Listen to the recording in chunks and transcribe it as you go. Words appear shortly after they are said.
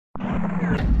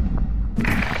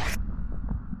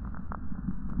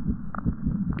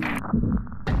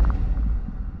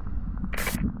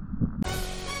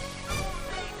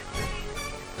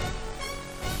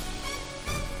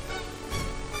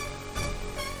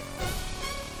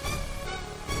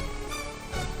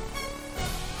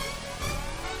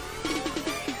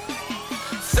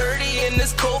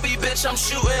this Kobe, bitch, I'm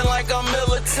shooting like I'm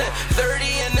militant. 30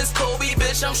 in this Kobe,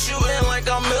 bitch, I'm shooting like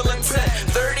I'm militant.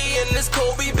 30 in this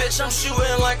Kobe, bitch, I'm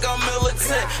shooting like I'm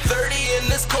militant. 30 in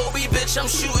this Kobe, bitch, I'm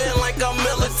shooting like I'm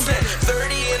militant.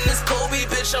 30 in this Kobe,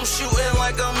 bitch, I'm shooting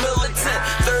like I'm militant.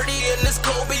 30 in this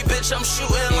Kobe, bitch, I'm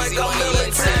shooting like I'm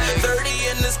militant. 30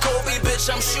 in this Kobe,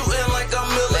 bitch, I'm shooting like I'm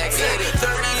militant.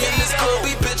 30 in this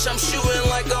Kobe, bitch, I'm shooting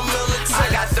like I'm militant. I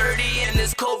got 30 in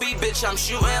this Kobe, bitch, I'm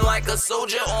shooting like a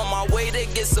soldier. On my way to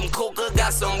get some coca,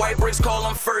 got some white bricks, call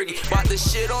them Fergie. Bout to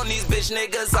shit on these bitch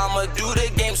niggas, I'ma do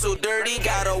the game so dirty.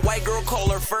 Got a white girl, call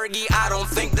her Fergie, I don't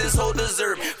think this hoe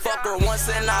deserve it. Fuck her once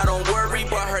and I don't worry,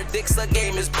 but her dick's a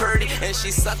game is purty. And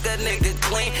she suck a nigga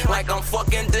clean like I'm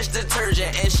fucking dish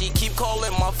detergent. And she keep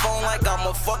calling my phone like I'm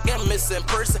a fucking missing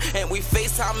person. And we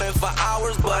FaceTiming for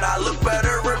hours, but I look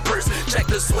better in person. Check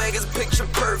the swag, is picture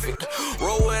perfect.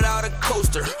 Roll without a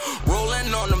coaster,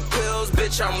 rolling on them pills,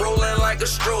 bitch, I'm rolling like a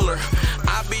stroller.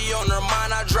 I be on her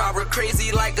mind, I drive her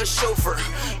crazy like a chauffeur.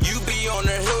 You be on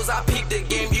the hills, I peep the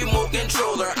game, you more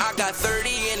controller. I got 30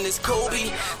 in this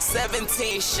Kobe,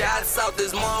 17 shots out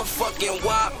this motherfucking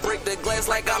wop. Break the glass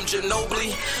like I'm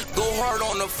Ginobili. Go hard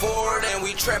on the forward and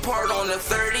we trap hard on the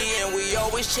 30. And we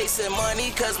always chasing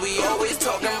money cause we always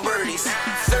talking birdies.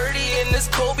 30 in this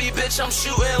Kobe, bitch, I'm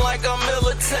shooting like I'm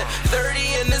militant.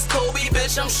 30 in this Kobe,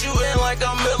 bitch, I'm shooting like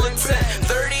I'm militant.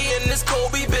 30 in this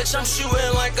Kobe, bitch, I'm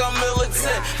shooting like I'm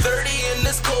militant. 30 in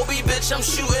this Kobe, bitch, I'm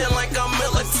shooting like I'm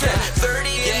militant. 30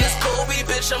 in this Kobe,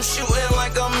 bitch, I'm shooting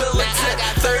like I'm militant.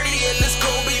 30 in this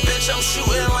Kobe, bitch, I'm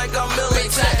shooting like I'm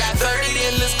militant. 30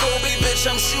 in this Kobe, bitch,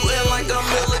 I'm shooting like I'm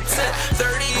militant.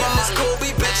 30 in this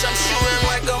Kobe, bitch, I'm shooting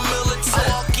like I'm militant. I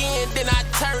walk in, then I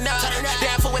turn up.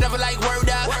 Down for whatever, like word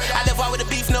up. I live out with a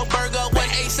beef, no burger.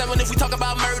 187 if we talk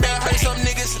about murder. Heard some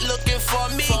niggas looking for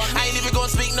me. I ain't even gonna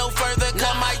speak no further.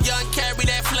 Cause my young carry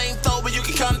that flamethrower. You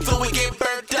can come through and get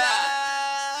burnt up.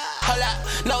 Hold up,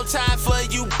 no time for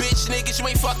you bitch niggas. You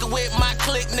ain't fucking with my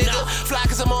clique, nigga. Fly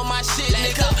cause I'm on my shit,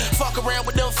 nigga. Fuck around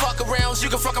with them fuck arounds. You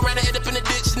can fuck around and end up in the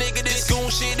ditch, nigga. This goon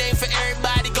shit ain't for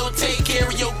everybody. Go take care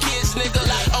of your kids, nigga.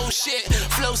 Like, oh shit,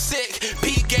 flow sick.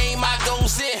 Peak game, I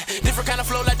goes in. Different kind of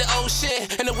flow like the ocean.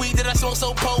 And the weed that I smoke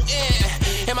so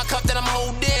potent. In my cup that I'm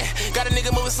holding. Got a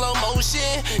nigga moving slow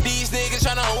motion. These niggas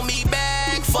tryna hold me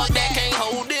back. Fuck that, can't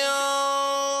hold them.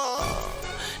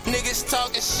 Niggas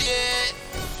talking shit.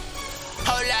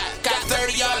 Hold up, got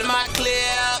 30 all in my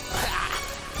clip.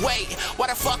 Wait, why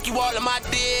the fuck you all in my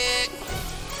dick?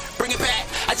 Bring it back,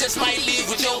 I just might leave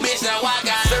with your bitch. Now I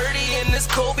got 30 in this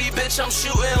Kobe, bitch, I'm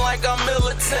shooting like I'm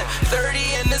militant. 30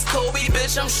 in this Kobe,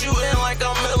 bitch, I'm shooting like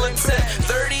I'm militant.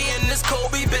 30 in this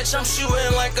Kobe, bitch, I'm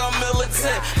shooting like I'm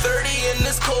militant. 30 in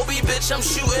this Kobe, bitch, I'm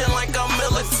shooting like I'm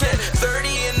militant. 30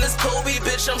 in this Kobe,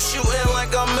 bitch, I'm shooting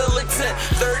like I'm militant.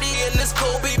 30 in this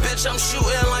Kobe, bitch, I'm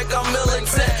shooting like I'm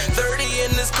militant.